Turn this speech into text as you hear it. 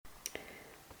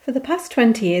For the past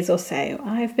 20 years or so,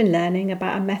 I've been learning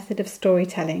about a method of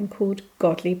storytelling called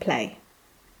godly play.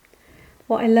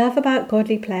 What I love about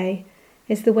godly play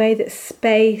is the way that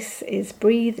space is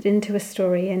breathed into a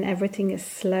story and everything is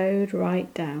slowed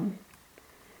right down.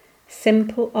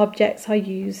 Simple objects are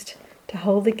used to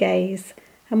hold the gaze,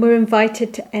 and we're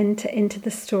invited to enter into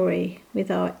the story with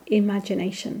our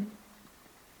imagination.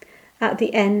 At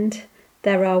the end,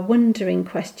 there are wondering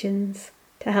questions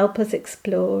to help us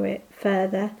explore it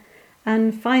further,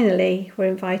 and finally, we're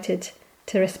invited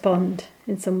to respond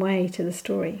in some way to the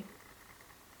story.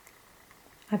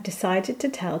 I've decided to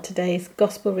tell today's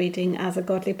Gospel reading as a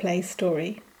godly play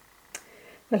story.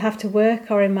 We'll have to work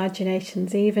our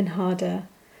imaginations even harder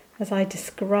as I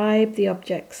describe the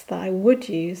objects that I would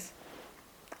use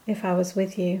if I was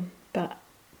with you, but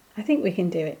I think we can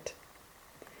do it.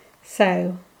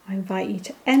 So, I invite you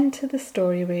to enter the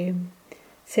story room,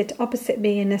 sit opposite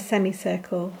me in a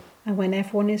semicircle, and when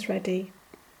everyone is ready,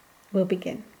 we'll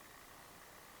begin.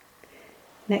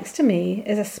 Next to me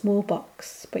is a small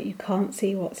box, but you can't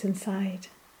see what's inside.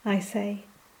 I say,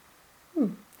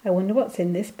 I wonder what's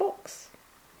in this box.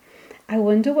 I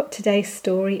wonder what today's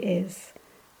story is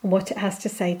and what it has to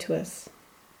say to us.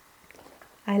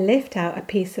 I lift out a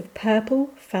piece of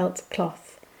purple felt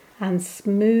cloth and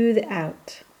smooth it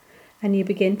out, and you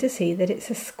begin to see that it's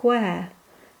a square,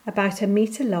 about 1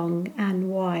 metre long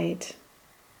and wide.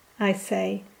 I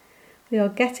say, we are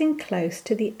getting close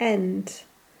to the end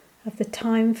of the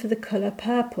time for the colour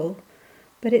purple,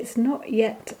 but it's not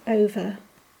yet over.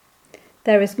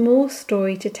 There is more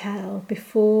story to tell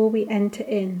before we enter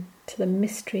in to the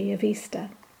mystery of Easter.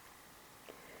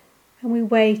 And we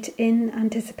wait in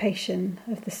anticipation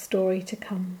of the story to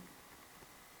come.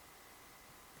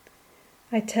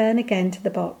 I turn again to the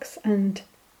box and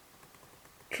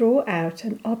draw out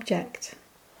an object.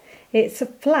 It's a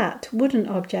flat wooden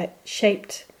object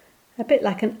shaped a bit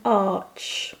like an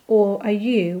arch or a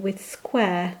U with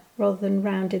square rather than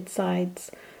rounded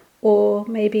sides, or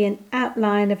maybe an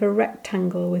outline of a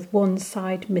rectangle with one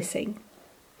side missing.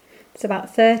 It's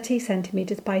about 30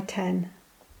 centimetres by 10.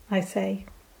 I say,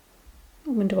 I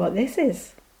wonder what this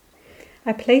is.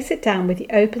 I place it down with the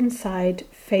open side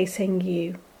facing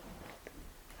you.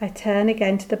 I turn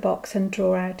again to the box and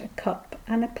draw out a cup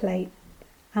and a plate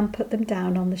and put them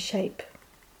down on the shape.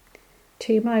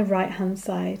 To my right hand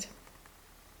side,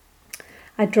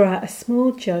 I draw out a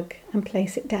small jug and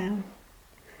place it down.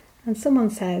 And someone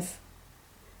says,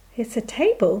 it's a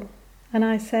table. And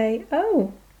I say,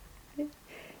 oh,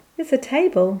 it's a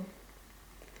table.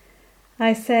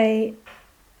 I say,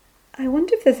 I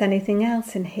wonder if there's anything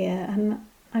else in here. And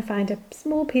I find a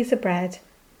small piece of bread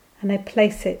and I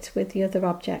place it with the other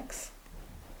objects.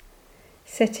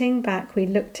 Sitting back, we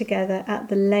look together at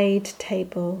the laid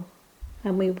table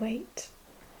and we wait.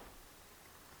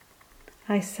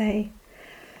 I say,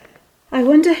 I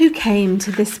wonder who came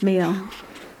to this meal.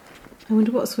 I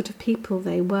wonder what sort of people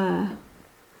they were.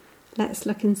 Let's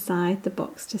look inside the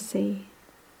box to see.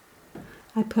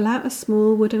 I pull out a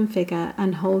small wooden figure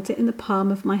and hold it in the palm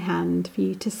of my hand for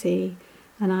you to see,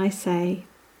 and I say,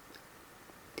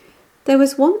 there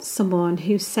was once someone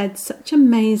who said such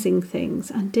amazing things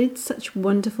and did such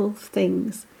wonderful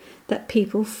things that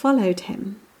people followed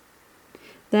him.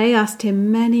 They asked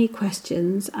him many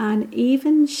questions and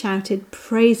even shouted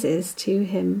praises to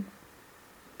him.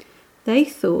 They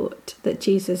thought that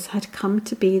Jesus had come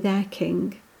to be their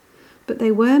king, but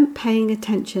they weren't paying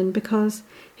attention because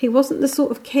he wasn't the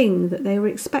sort of king that they were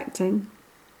expecting.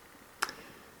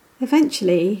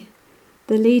 Eventually,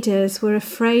 the leaders were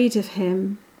afraid of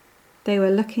him. They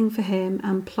were looking for him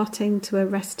and plotting to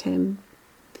arrest him.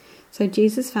 So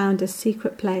Jesus found a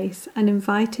secret place and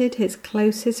invited his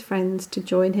closest friends to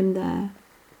join him there.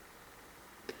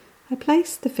 I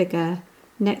placed the figure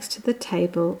next to the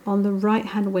table on the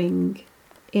right-hand wing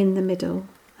in the middle,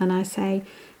 and I say,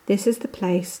 this is the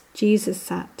place Jesus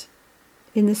sat,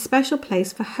 in the special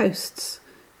place for hosts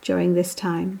during this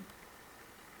time.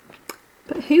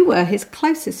 But who were his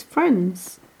closest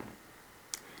friends?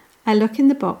 I look in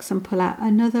the box and pull out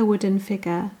another wooden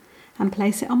figure and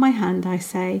place it on my hand. I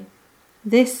say,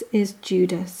 this is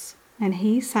Judas, and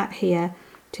he sat here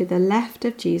to the left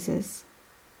of Jesus,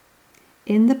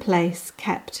 in the place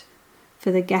kept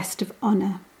for the guest of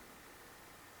honour.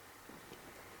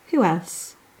 Who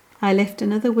else? I lift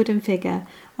another wooden figure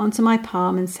onto my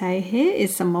palm and say, here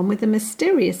is someone with a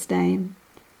mysterious name.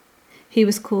 He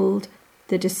was called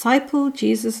the disciple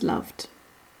Jesus loved.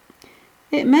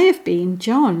 It may have been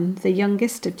John, the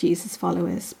youngest of Jesus'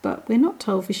 followers, but we're not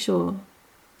told for sure.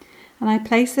 And I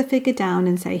place the figure down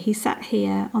and say he sat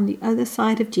here on the other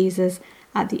side of Jesus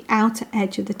at the outer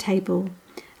edge of the table,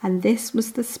 and this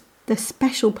was the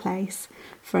special place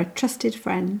for a trusted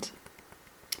friend.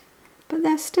 But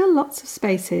there's still lots of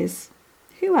spaces.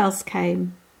 Who else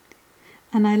came?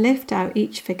 And I lift out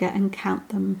each figure and count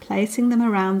them, placing them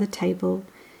around the table.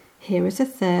 Here is a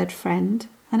third friend,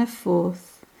 and a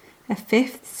fourth, a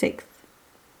fifth, sixth.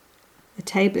 The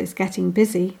table is getting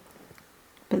busy.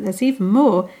 But there's even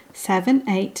more. 7,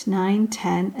 8, 9,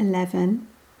 10, 11.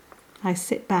 I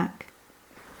sit back.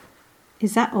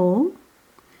 Is that all?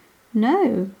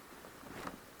 No.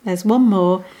 There's one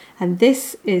more, and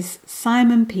this is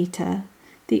Simon Peter,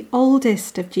 the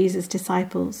oldest of Jesus'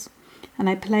 disciples, and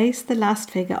I place the last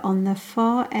figure on the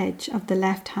far edge of the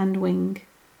left-hand wing.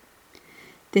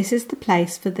 This is the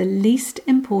place for the least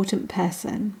important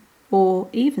person, or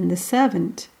even the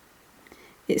servant.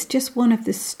 It's just one of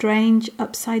the strange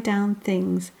upside-down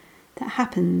things that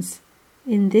happens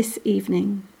in this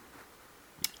evening.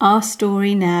 Our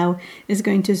story now is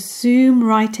going to zoom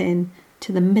right in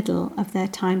to the middle of their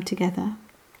time together.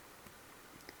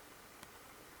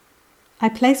 I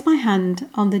place my hand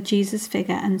on the Jesus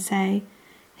figure and say,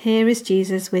 here is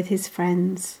Jesus with his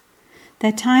friends.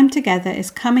 Their time together is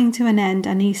coming to an end,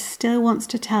 and he still wants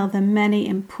to tell them many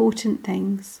important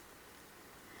things.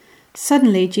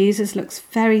 Suddenly, Jesus looks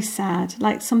very sad,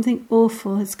 like something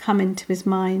awful has come into his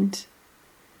mind.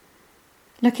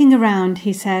 Looking around,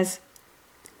 he says,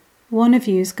 one of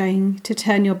you is going to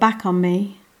turn your back on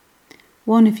me.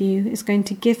 One of you is going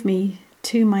to give me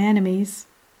to my enemies.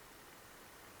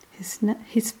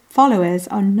 His followers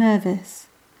are nervous.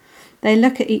 They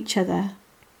look at each other.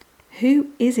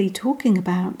 Who is he talking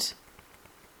about?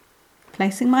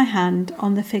 Placing my hand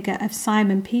on the figure of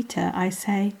Simon Peter, I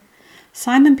say,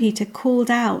 Simon Peter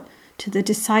called out to the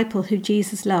disciple who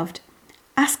Jesus loved,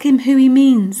 ask him who he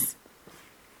means.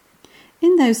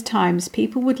 In those times,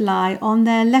 people would lie on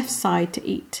their left side to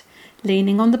eat,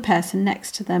 leaning on the person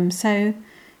next to them. So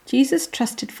Jesus'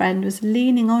 trusted friend was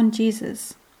leaning on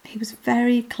Jesus. He was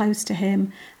very close to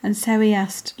him, and so he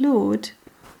asked, Lord,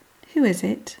 who is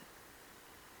it?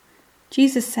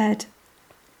 Jesus said,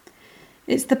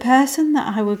 it's the person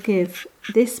that I will give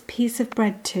this piece of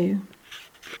bread to.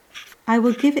 I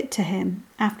will give it to him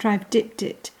after I've dipped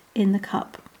it in the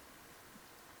cup.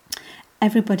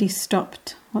 Everybody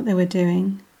stopped what they were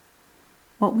doing.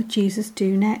 What would Jesus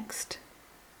do next?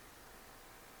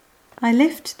 I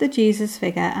lift the Jesus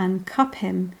figure and cup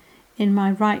him in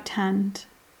my right hand.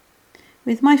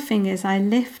 With my fingers I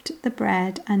lift the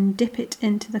bread and dip it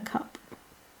into the cup.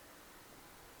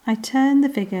 I turn the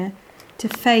figure to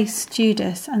face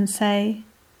Judas and say,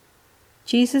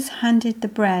 Jesus handed the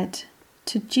bread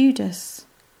to Judas.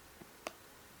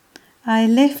 I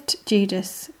lift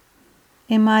Judas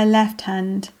in my left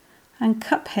hand and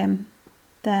cup him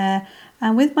there,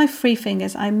 and with my free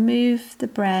fingers I move the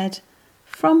bread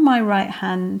from my right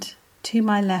hand to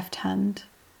my left hand.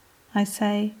 I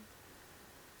say,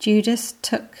 Judas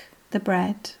took the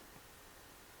bread.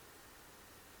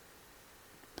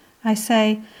 I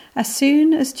say, as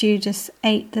soon as Judas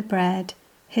ate the bread,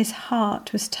 his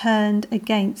heart was turned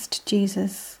against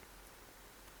Jesus.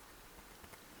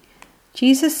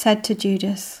 Jesus said to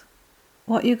Judas,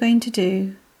 what you're going to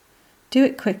do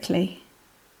it quickly.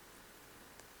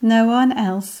 No one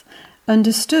else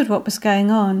understood what was going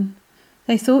on.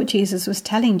 They thought Jesus was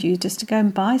telling Judas to go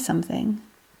and buy something.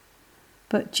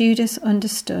 But Judas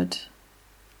understood.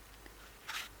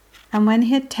 And when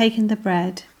he had taken the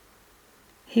bread,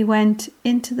 he went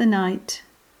into the night.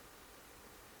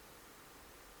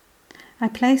 I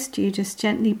placed Judas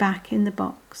gently back in the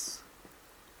box,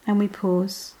 and we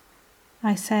pause.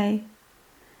 I say,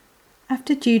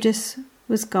 after Judas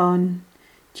was gone,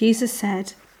 Jesus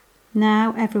said,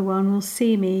 now everyone will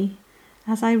see me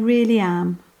as I really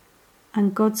am,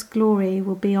 and God's glory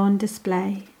will be on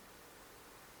display.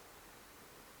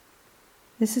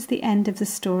 This is the end of the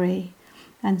story,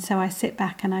 and so I sit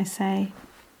back and I say,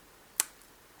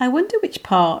 I wonder which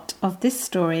part of this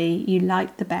story you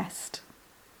liked the best.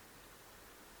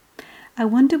 I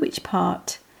wonder which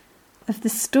part of the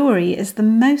story is the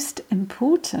most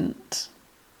important.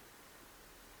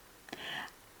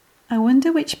 I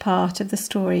wonder which part of the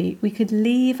story we could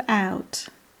leave out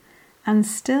and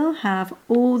still have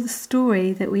all the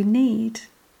story that we need.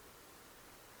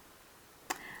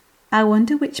 I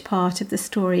wonder which part of the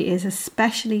story is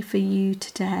especially for you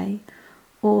today,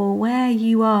 or where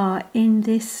you are in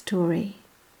this story.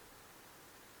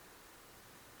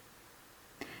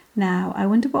 Now, I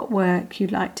wonder what work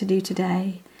you'd like to do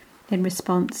today in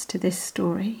response to this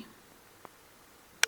story.